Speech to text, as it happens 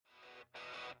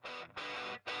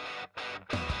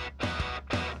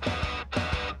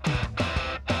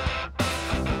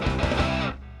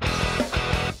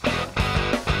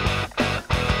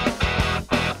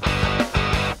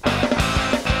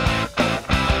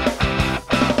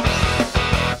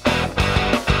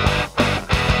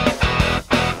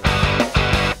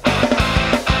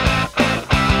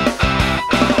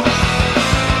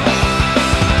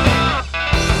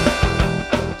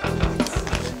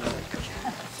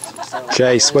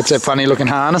Chase, what's that funny looking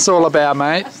harness all about,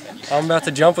 mate? I'm about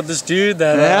to jump with this dude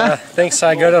that thinks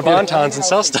I go to Bontons and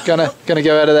sell stuff. Gonna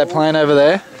go out of that plane over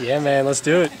there? Yeah, man, let's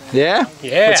do it. Yeah?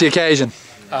 Yeah. What's the occasion?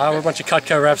 We're a bunch of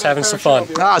Cutco reps having some fun.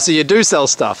 Ah, so you do sell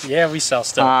stuff? Yeah, we sell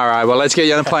stuff. All right, well, let's get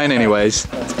you on the plane anyways.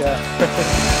 Let's go.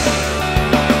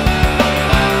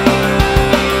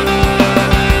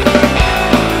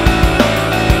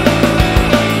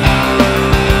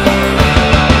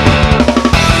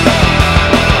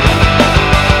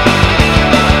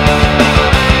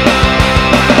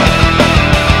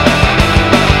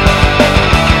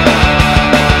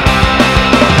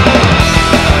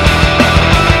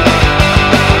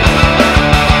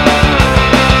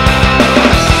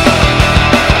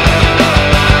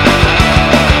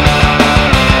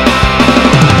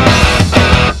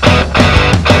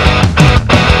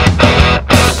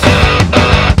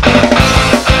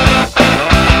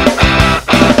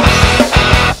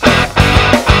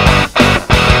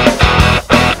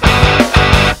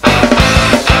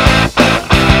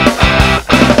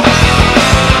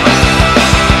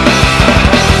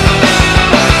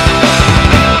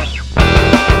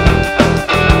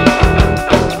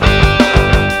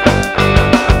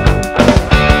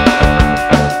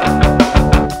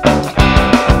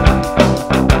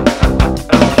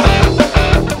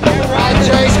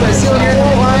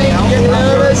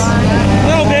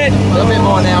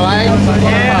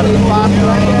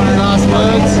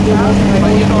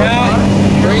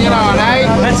 Bring it on,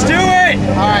 eh? Let's do it!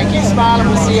 Alright, keep smiling,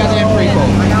 we'll see you on the end free fall.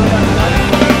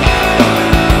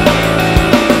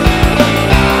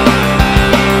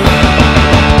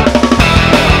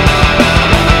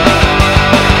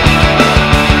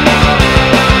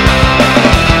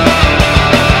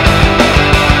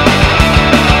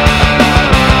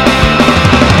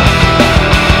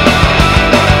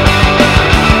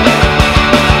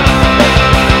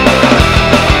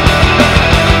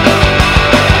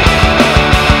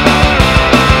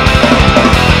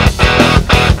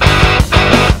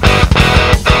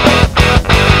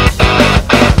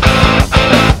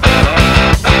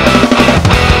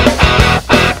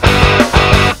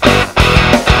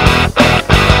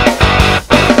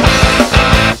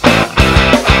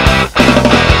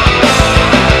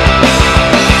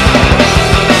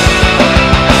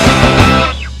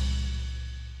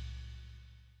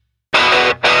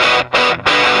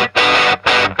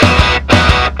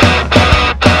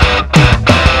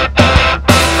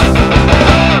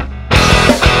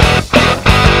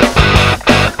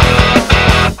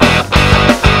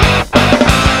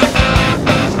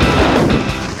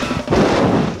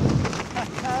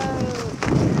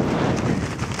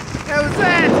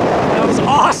 That was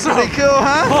awesome! Pretty cool,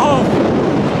 huh? Oh.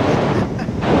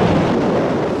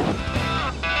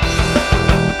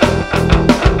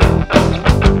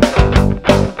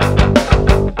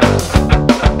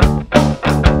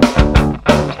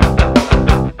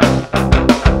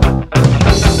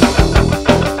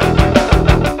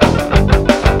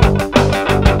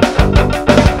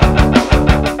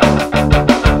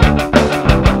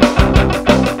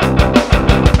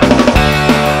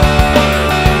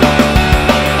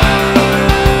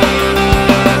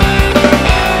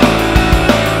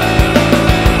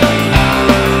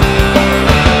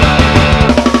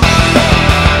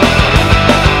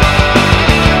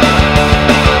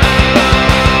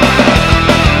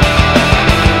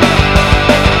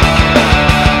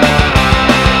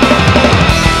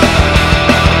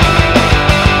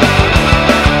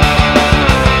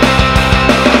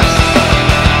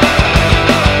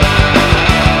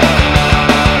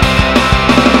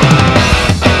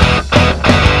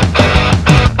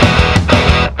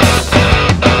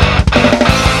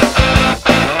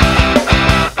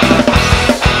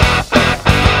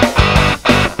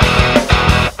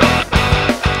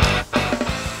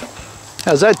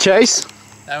 How's that, Chase?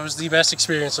 That was the best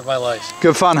experience of my life.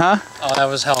 Good fun, huh? Oh, that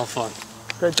was hella fun.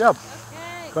 Great job.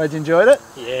 Glad you enjoyed it.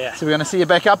 Yeah. So we're going to see you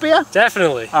back up here?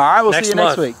 Definitely. All right, we'll see you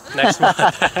next week. Next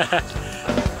month.